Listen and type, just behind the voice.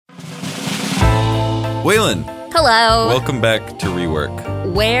Waylon, Hello. welcome back to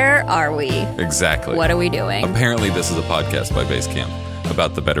Rework. Where are we? Exactly. What are we doing? Apparently, this is a podcast by Basecamp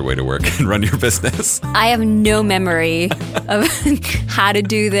about the better way to work and run your business. I have no memory of how to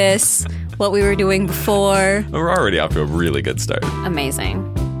do this, what we were doing before. We're already off to a really good start. Amazing.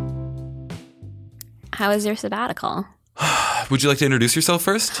 How was your sabbatical? Would you like to introduce yourself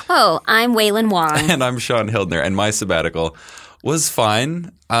first? Oh, I'm Waylon Wong. And I'm Sean Hildner, and my sabbatical was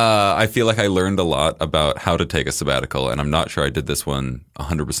fine. I feel like I learned a lot about how to take a sabbatical, and I'm not sure I did this one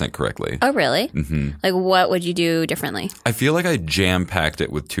 100% correctly. Oh, really? Mm-hmm. Like, what would you do differently? I feel like I jam-packed it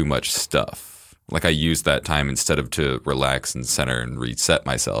with too much stuff. Like I used that time instead of to relax and center and reset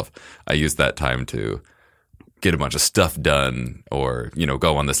myself. I used that time to get a bunch of stuff done or,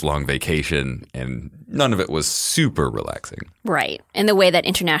 go on this long vacation, and none of it was super relaxing. Right. In the way that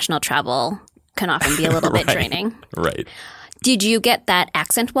international travel can often be a little bit draining. Right. Did you get that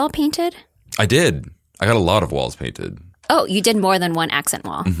accent wall painted? I did. I got a lot of walls painted. Oh, you did more than one accent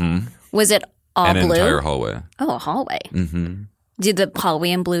wall. Mm-hmm. Was it all and blue? An entire hallway. Oh, a hallway. Mm-hmm. Did the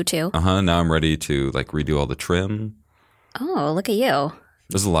hallway in blue too? Uh-huh. Now I'm ready to redo all the trim. Oh, look at you.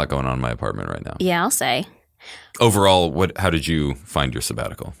 There's a lot going on in my apartment right now. Yeah, I'll say. Overall, how did you find your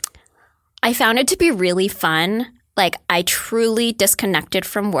sabbatical? I found it to be really fun. Like, I truly disconnected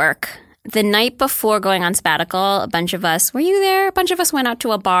from work. The night before going on sabbatical, a bunch of us, were you there? A bunch of us went out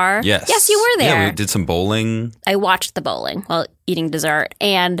to a bar. Yes. Yes, you were there. Yeah, we did some bowling. I watched the bowling while eating dessert.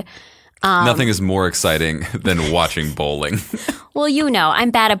 And nothing is more exciting than watching bowling. well, I'm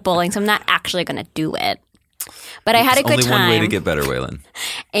bad at bowling, so I'm not actually going to do it. But I had a good Only time. one way to get better, Waylon.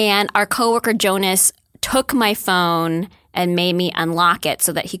 And our coworker Jonas took my phone and made me unlock it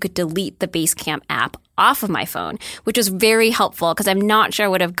so that he could delete the Basecamp app off of my phone, which was very helpful because I'm not sure I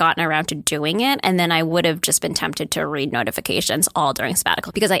would have gotten around to doing it. And then I would have just been tempted to read notifications all during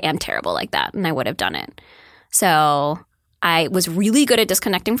sabbatical because I am terrible like that, and I would have done it. So I was really good at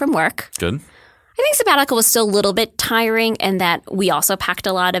disconnecting from work. Good. I think sabbatical was still a little bit tiring in that we also packed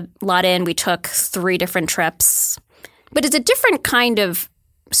a lot in. We took 3 different trips. But it's a different kind of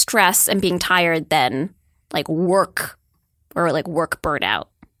stress and being tired than like work or like work burnout.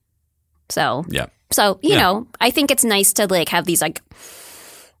 So, yeah. So, you know, I think it's nice to like have these like,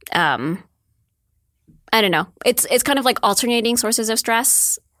 I don't know. It's kind of like alternating sources of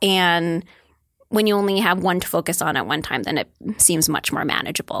stress. And when you only have one to focus on at one time, then it seems much more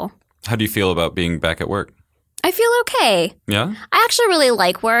manageable. How do you feel about being back at work? I feel okay. Yeah? I actually really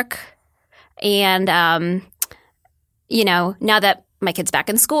like work. And, now that my kid's back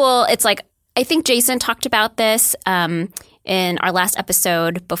in school, it's like, I think Jason talked about this in our last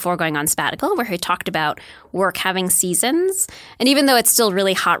episode before going on sabbatical, where he talked about work having seasons. And even though it's still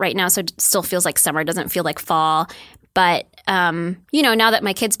really hot right now, so it still feels like summer, doesn't feel like fall. But, now that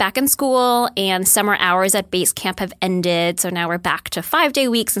my kid's back in school and summer hours at Basecamp have ended, so now we're back to 5-day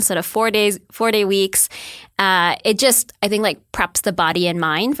weeks instead of 4-day weeks. It just, I think, like preps the body and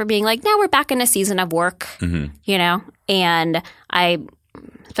mind for being like, now we're back in a season of work, and I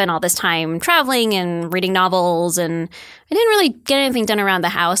spent all this time traveling and reading novels, and I didn't really get anything done around the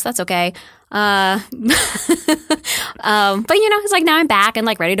house. That's okay. But, it's like now I'm back and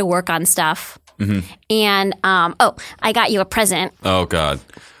like ready to work on stuff. Mm-hmm. And, I got you a present. Oh, God.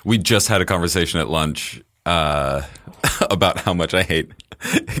 We just had a conversation at lunch about how much I hate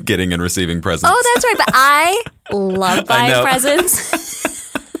getting and receiving presents. Oh, that's right. But I love buying presents.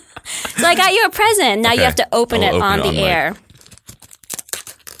 So I got you a present. Now you have to open it on the air.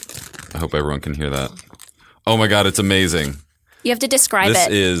 I hope everyone can hear that. Oh, my God. It's amazing. You have to describe it. This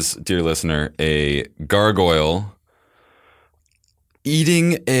is, dear listener, a gargoyle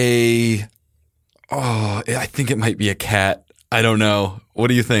eating I think it might be a cat. I don't know. What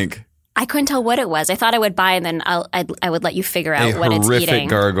do you think? I couldn't tell what it was. I thought I would buy and then I would let you figure out what it's eating. A horrific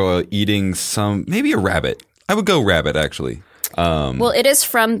gargoyle eating maybe a rabbit. I would go rabbit, actually. Well, it is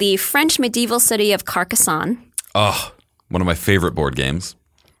from the French medieval city of Carcassonne. Oh, one of my favorite board games.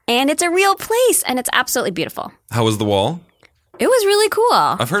 And it's a real place, and it's absolutely beautiful. How was the wall? It was really cool.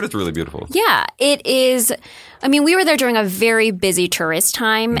 I've heard it's really beautiful. Yeah, it is. I mean, we were there during a very busy tourist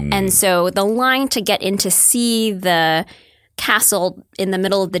time, and so the line to get in to see the castle in the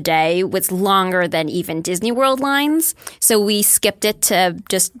middle of the day was longer than even Disney World lines. So we skipped it to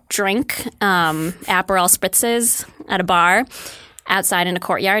just drink Aperol spritzes at a bar outside in a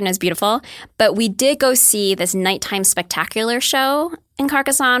courtyard, and it was beautiful. But we did go see this nighttime spectacular show in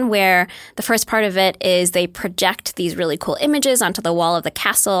Carcassonne, where the first part of it is they project these really cool images onto the wall of the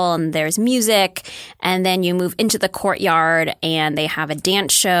castle, and there's music, and then you move into the courtyard and they have a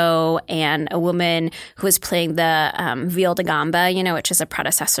dance show and a woman who is playing the viol da gamba, which is a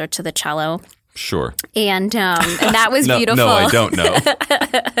predecessor to the cello. Sure. And that was beautiful. No, I don't know.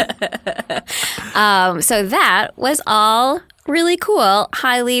 So that was all really cool.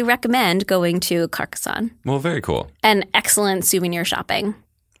 Highly recommend going to Carcassonne. Well, very cool. And excellent souvenir shopping.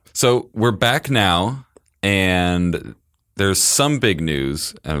 So we're back now, and there's some big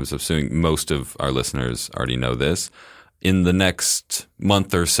news. I was assuming most of our listeners already know this. In the next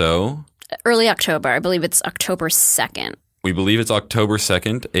month or so. Early October. I believe it's October 2nd. We believe it's October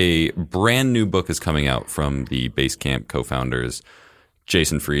 2nd. A brand new book is coming out from the Basecamp co-founders,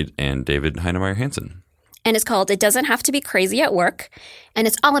 Jason Fried and David Heinemeier Hansson. And it's called It Doesn't Have to Be Crazy at Work. And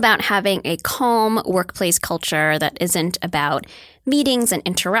it's all about having a calm workplace culture that isn't about meetings and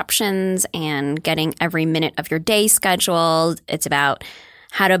interruptions and getting every minute of your day scheduled. It's about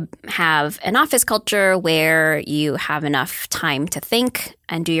how to have an office culture where you have enough time to think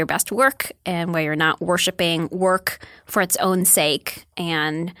and do your best work, and where you're not worshiping work for its own sake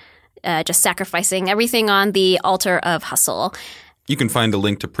and just sacrificing everything on the altar of hustle. You can find a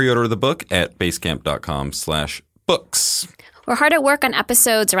link to pre-order the book at basecamp.com/books. We're hard at work on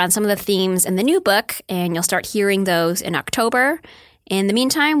episodes around some of the themes in the new book, and you'll start hearing those in October. In the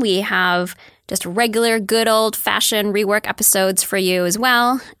meantime, we have just regular, good old-fashioned rework episodes for you as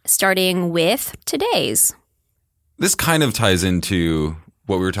well, starting with today's. This kind of ties into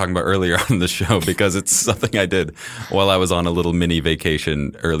what we were talking about earlier on the show, because it's something I did while I was on a little mini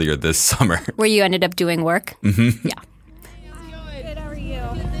vacation earlier this summer. Where you ended up doing work? Mm-hmm. Yeah. Good, how are you?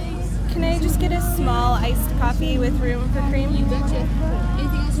 Can I just get a small iced coffee with room for cream? You betcha.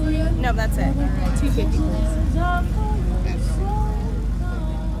 Anything else for you? No, that's it. $2.50 please.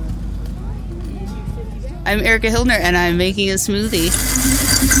 I'm Erica Hildner, and I'm making a smoothie.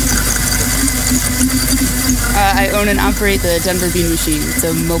 I own and operate the Denver Bean Machine. It's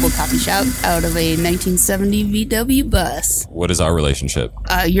a mobile coffee shop out of a 1970 VW bus. What is our relationship?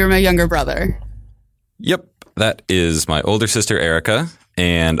 You're my younger brother. Yep, that is my older sister, Erica.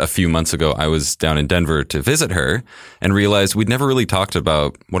 And a few months ago, I was down in Denver to visit her and realized we'd never really talked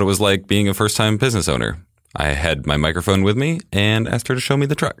about what it was like being a first-time business owner. I had my microphone with me and asked her to show me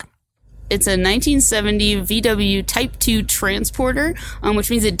the truck. It's a 1970 VW Type 2 transporter, which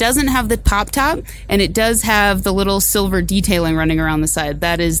means it doesn't have the pop top, and it does have the little silver detailing running around the side.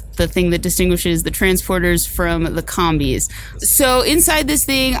 That is the thing that distinguishes the transporters from the combis. So inside this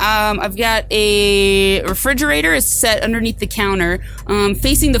thing, I've got a refrigerator. It's set underneath the counter,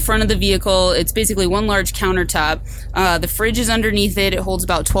 facing the front of the vehicle. It's basically one large countertop. The fridge is underneath it. It holds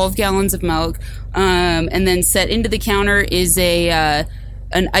about 12 gallons of milk. And then set into the counter is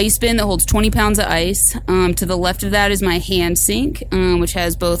an ice bin that holds 20 pounds of ice. To the left of that is my hand sink, which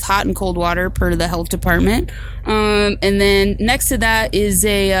has both hot and cold water per the health department. And then next to that is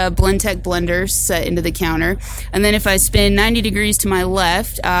a Blendtec blender set into the counter. And then if I spin 90 degrees to my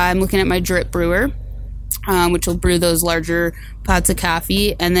left, I'm looking at my drip brewer, which will brew those larger pots of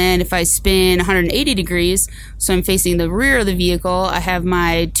coffee. And then if I spin 180 degrees, so I'm facing the rear of the vehicle, I have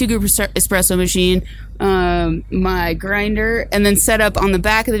my 2-group espresso machine, my grinder, and then set up on the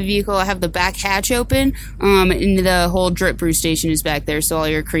back of the vehicle, I have the back hatch open, and the whole drip brew station is back there, so all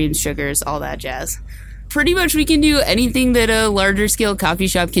your creams, sugars, all that jazz. Pretty much we can do anything that a larger scale coffee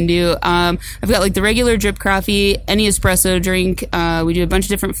shop can do. I've got like the regular drip coffee, any espresso drink. We do a bunch of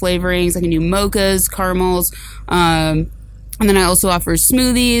different flavorings. I can do mochas, caramels, and then I also offer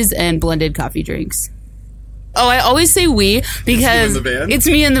smoothies and blended coffee drinks. Oh, I always say we because it's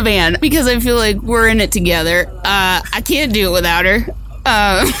me in the van because I feel like we're in it together. I can't do it without her.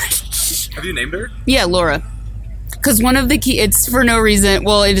 Have you named her? Yeah, Laura. Because one of the keys, it's for no reason,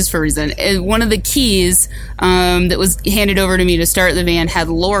 well, it is for a reason. One of the keys that was handed over to me to start the van had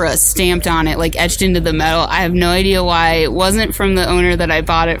Laura stamped on it, like etched into the metal. I have no idea why. It wasn't from the owner that I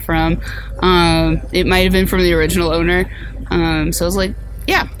bought it from. It might have been from the original owner. So I was like,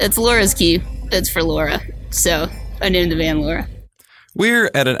 yeah, it's Laura's key. It's for Laura. So I named the van Laura. We're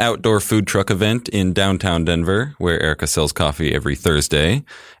at an outdoor food truck event in downtown Denver where Erica sells coffee every Thursday.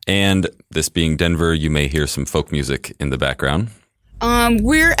 And this being Denver, you may hear some folk music in the background.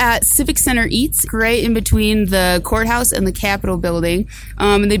 We're at Civic Center Eats, right in between the courthouse and the Capitol building.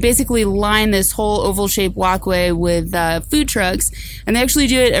 And they basically line this whole oval-shaped walkway with food trucks. And they actually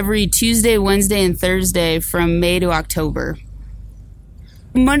do it every Tuesday, Wednesday, and Thursday from May to October.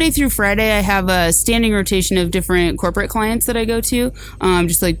 Monday through Friday, I have a standing rotation of different corporate clients that I go to,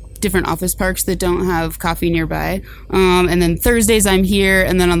 just like different office parks that don't have coffee nearby. And then Thursdays I'm here,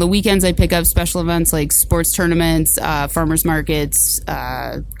 and then on the weekends I pick up special events like sports tournaments, farmers markets,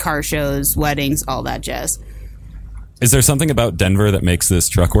 car shows, weddings, all that jazz. Is there something about Denver that makes this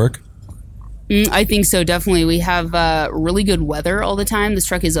truck work? I think so, definitely. We have really good weather all the time. This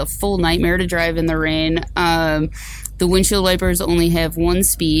truck is a full nightmare to drive in the rain. The windshield wipers only have one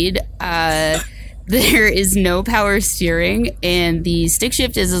speed. There is no power steering, and the stick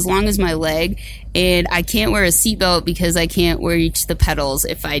shift is as long as my leg, and I can't wear a seatbelt because I can't reach the pedals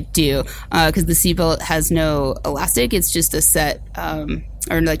if I do, because the seatbelt has no elastic. It's just a set,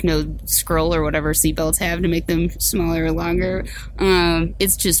 or like no scroll or whatever seatbelts have to make them smaller or longer.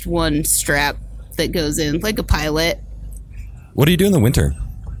 It's just one strap that goes in, like a pilot. What do you do in the winter?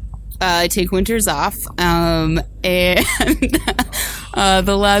 I take winters off, and I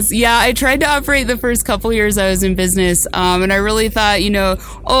tried to operate the first couple years I was in business, and I really thought,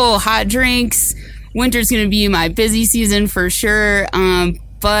 hot drinks, winter's going to be my busy season for sure,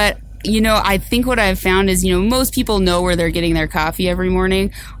 but I think what I've found is, most people know where they're getting their coffee every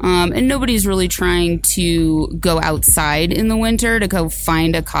morning, and nobody's really trying to go outside in the winter to go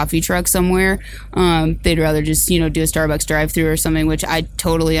find a coffee truck somewhere. They'd rather just, do a Starbucks drive-thru or something, which I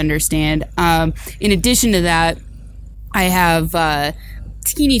totally understand. In addition to that, I have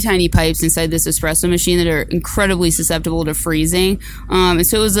teeny tiny pipes inside this espresso machine that are incredibly susceptible to freezing. And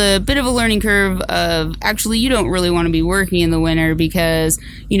so it was a bit of a learning curve of actually you don't really want to be working in the winter because,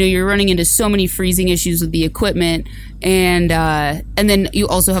 you're running into so many freezing issues with the equipment. And then you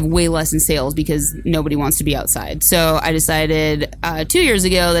also have way less in sales because nobody wants to be outside. So I decided 2 years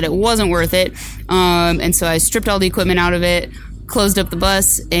ago that it wasn't worth it. And so I stripped all the equipment out of it, closed up the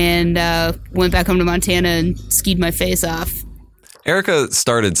bus, and went back home to Montana and skied my face off. Erica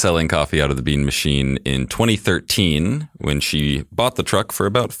started selling coffee out of the bean machine in 2013 when she bought the truck for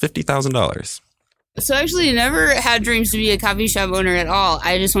about $50,000. So I actually never had dreams to be a coffee shop owner at all.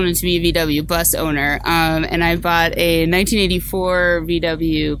 I just wanted to be a VW bus owner. And I bought a 1984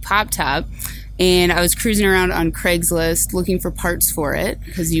 VW Pop Top. And I was cruising around on Craigslist looking for parts for it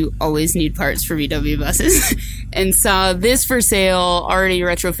because you always need parts for VW buses. And saw this for sale, already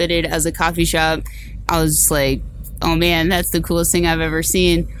retrofitted as a coffee shop. I was just like, oh man, that's the coolest thing I've ever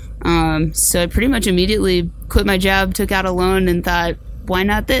seen. So I pretty much immediately quit my job, took out a loan, and thought, why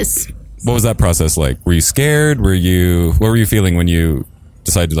not this? What was that process like? Were you scared? What were you feeling when you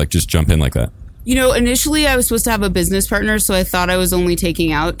decided to just jump in like that? Initially I was supposed to have a business partner, so I thought I was only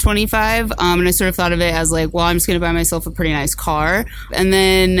taking out 25. And I sort of thought of it as I'm just going to buy myself a pretty nice car. And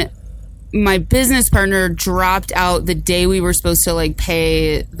then my business partner dropped out the day we were supposed to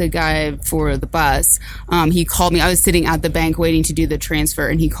pay the guy for the bus. He called me. I was sitting at the bank waiting to do the transfer,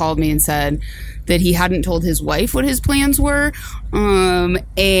 and he called me and said that he hadn't told his wife what his plans were,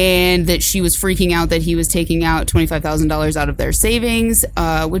 and that she was freaking out that he was taking out $25,000 out of their savings,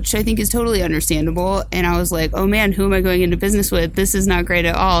 which I think is totally understandable. And I was like, oh man, who am I going into business with? This is not great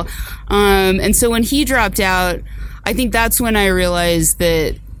at all. And so when he dropped out, I think that's when I realized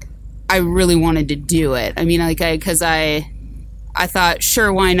that I really wanted to do it. I mean, because I thought,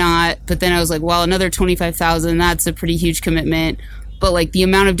 sure, why not? But then I was like, well, another $25,000, that's a pretty huge commitment. But the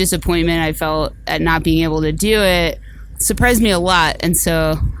amount of disappointment I felt at not being able to do it surprised me a lot. And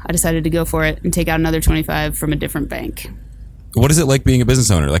so I decided to go for it and take out another 25 from a different bank. What is it like being a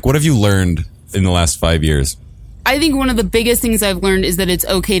business owner? What have you learned in the last 5 years? I think one of the biggest things I've learned is that it's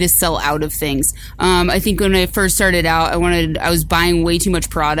okay to sell out of things. I think when I first started out, I was buying way too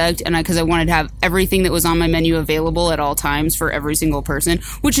much product, and because I wanted to have everything that was on my menu available at all times for every single person,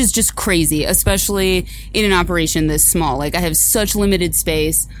 which is just crazy, especially in an operation this small. I have such limited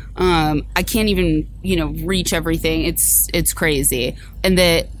space. I can't even, reach everything. It's crazy. And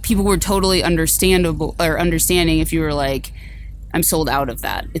that people were totally understanding if you were I'm sold out of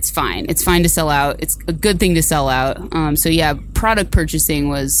that. It's fine. It's fine to sell out. It's a good thing to sell out. So yeah, product purchasing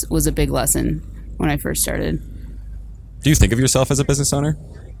was a big lesson when I first started. Do you think of yourself as a business owner?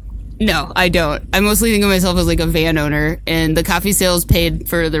 No, I don't. I mostly think of myself as a van owner, and the coffee sales paid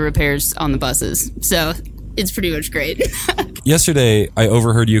for the repairs on the buses. So it's pretty much great. Yesterday, I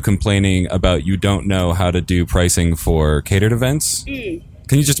overheard you complaining about you don't know how to do pricing for catered events.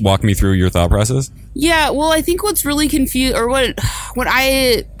 Can you just walk me through your thought process? Yeah, well, I think what's really confused, or what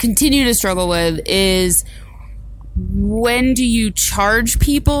I continue to struggle with is, when do you charge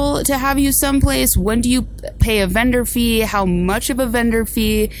people to have you someplace? When do you pay a vendor fee? How much of a vendor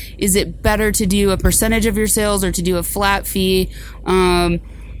fee? Is it better to do a percentage of your sales or to do a flat fee? And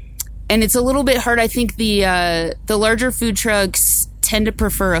it's a little bit hard. I think the larger food trucks tend to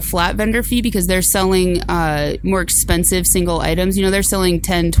prefer a flat vendor fee because they're selling more expensive single items. They're selling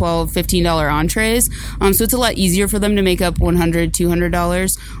 $10, $12, $15 entrees. So it's a lot easier for them to make up $100,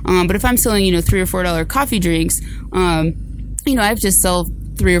 $200. But if I'm selling, $3 or $4 coffee drinks, I have to sell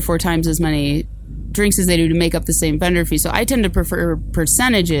 3 or 4 times as many drinks as they do to make up the same vendor fee. So I tend to prefer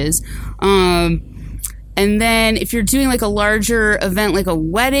percentages. And then if you're doing like a larger event, like a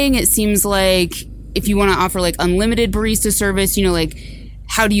wedding, it seems like if you want to offer like unlimited barista service, you know, like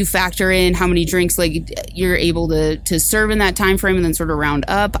how do you factor in how many drinks like you're able to serve in that time frame and then sort of round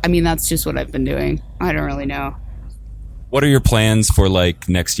up? I mean, that's just what I've been doing. I don't really know. What are your plans for like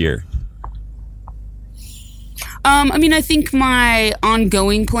next year? I mean, I think my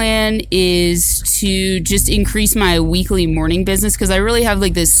ongoing plan is to just increase my weekly morning business because I really have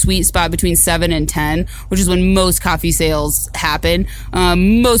like this sweet spot between 7 and 10, which is when most coffee sales happen.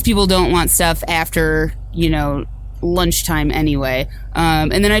 Most people don't want stuff after, you know, lunchtime anyway.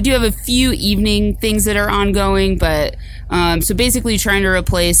 And then I do have a few evening things that are ongoing, but so basically trying to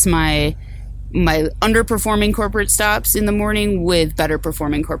replace my underperforming corporate stops in the morning with better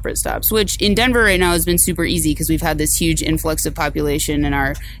performing corporate stops, which in Denver right now has been super easy because we've had this huge influx of population and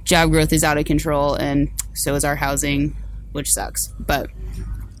our job growth is out of control, and so is our housing, which sucks. But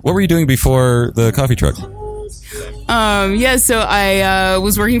what were you doing before the coffee truck? So I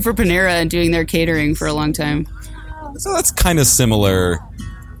was working for Panera and doing their catering for a long time. So that's kind of similar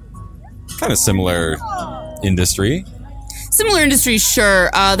industry. Similar industry,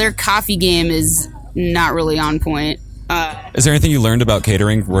 sure. Their coffee game is not really on point. Is there anything you learned about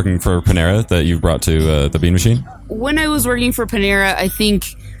catering working for Panera that you've brought to the Bean Machine? When I was working for Panera, I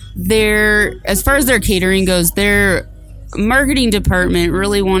think as far as their catering goes, their marketing department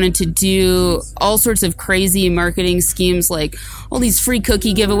really wanted to do all sorts of crazy marketing schemes, like all these free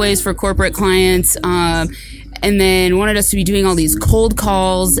cookie giveaways for corporate clients, and then wanted us to be doing all these cold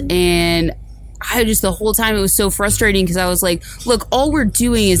calls, and the whole time it was so frustrating because I was like, look, all we're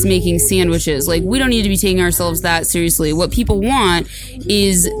doing is making sandwiches. Like, we don't need to be taking ourselves that seriously. What people want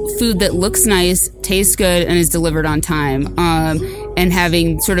is food that looks nice, tastes good, and is delivered on time. And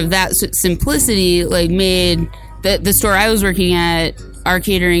having sort of that simplicity, like, made the store I was working at, our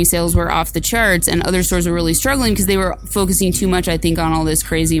catering sales were off the charts, and other stores were really struggling because they were focusing too much, I think, on all this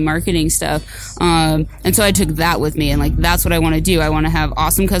crazy marketing stuff. And so I took that with me, and like, that's what I want to do. I want to have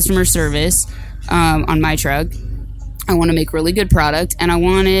awesome customer service on my truck. I want to make really good product, and I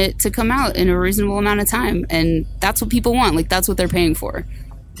want it to come out in a reasonable amount of time. And that's what people want. Like, that's what they're paying for.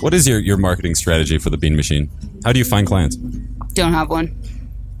 What is your marketing strategy for the Bean Machine? How do you find clients? Don't have one.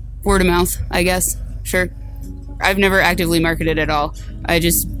 Word of mouth, I guess. Sure. I've never actively marketed at all. I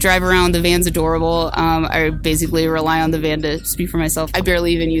just drive around. The van's adorable. I basically rely on the van to speak for myself. I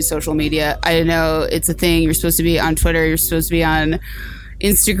barely even use social media. I know it's a thing. You're supposed to be on Twitter. You're supposed to be on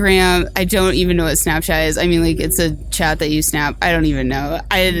Instagram. I don't even know what Snapchat is. I mean, like, it's a chat that you snap. I don't even know.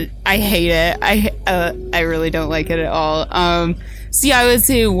 I hate it. I really don't like it at all. So yeah, I would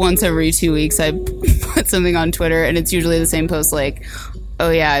say once every 2 weeks I put something on Twitter, and it's usually the same post, like,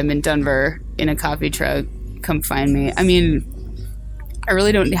 oh yeah, I'm in Denver in a coffee truck. Come find me. I mean, I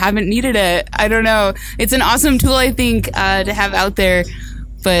really haven't needed it. I don't know. It's an awesome tool, I think, to have out there,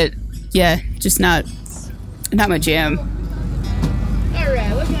 but yeah, just not my jam. All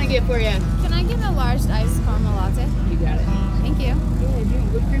right, what can I get for you? Can I get a large iced caramel latte? You got it. Thank you. Yeah, do you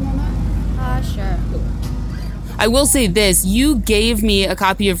want whipped cream on that? Sure. I will say this. You gave me a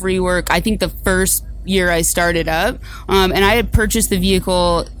copy of Rework, I think the first year I started up, and I had purchased the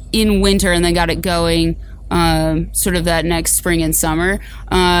vehicle in winter and then got it going sort of that next spring and summer.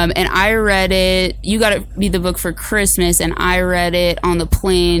 And I read it, you got me the book for Christmas, and I read it on the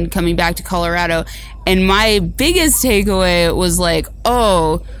plane coming back to Colorado. And my biggest takeaway was like,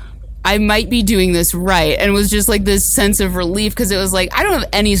 oh, I might be doing this right. And it was just like this sense of relief because it was like, I don't have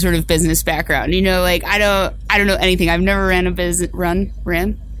any sort of business background, you know, like I don't know anything. I've never ran a business, ran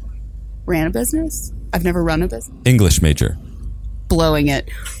a business. I've never run a business. English major. Blowing it.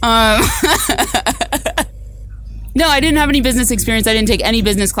 No, I didn't have any business experience. I didn't take any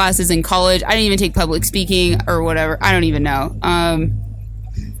business classes in college. I didn't even take public speaking or whatever. I don't even know.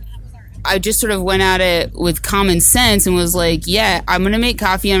 I just sort of went at it with common sense and was like, yeah, I'm going to make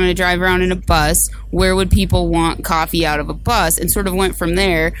coffee. I'm going to drive around in a bus. Where would people want coffee out of a bus? And sort of went from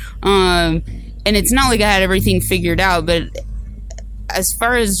there. And it's not like I had everything figured out, but as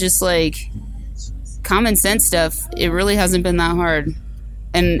far as just like common sense stuff, it really hasn't been that hard.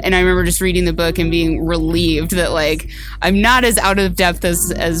 And I remember just reading the book and being relieved that, like, I'm not as out of depth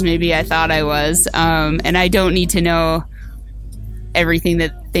as maybe I thought I was. And I don't need to know everything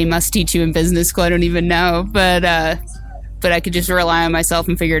that they must teach you in business school. I don't even know. But I could just rely on myself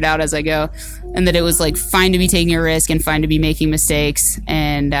and figure it out as I go. And that it was, like, fine to be taking a risk and fine to be making mistakes.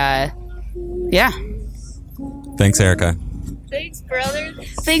 And, yeah. Thanks, Erica. Thanks, brother.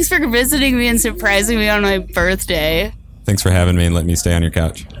 Thanks for visiting me and surprising me on my birthday. Thanks for having me and letting me stay on your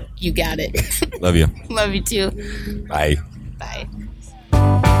couch. You got it. Love you. Love you too. Bye. Bye.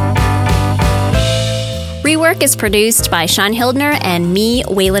 Rework is produced by Sean Hildner and me,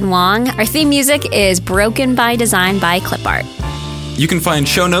 Waylon Wong. Our theme music is Broken by Design by Clipart. You can find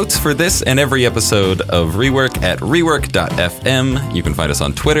show notes for this and every episode of Rework at rework.fm. You can find us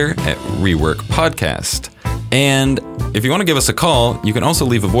on Twitter at Rework Podcast. And if you want to give us a call, you can also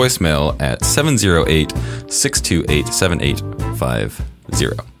leave a voicemail at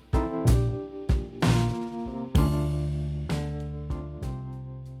 708-628-7850.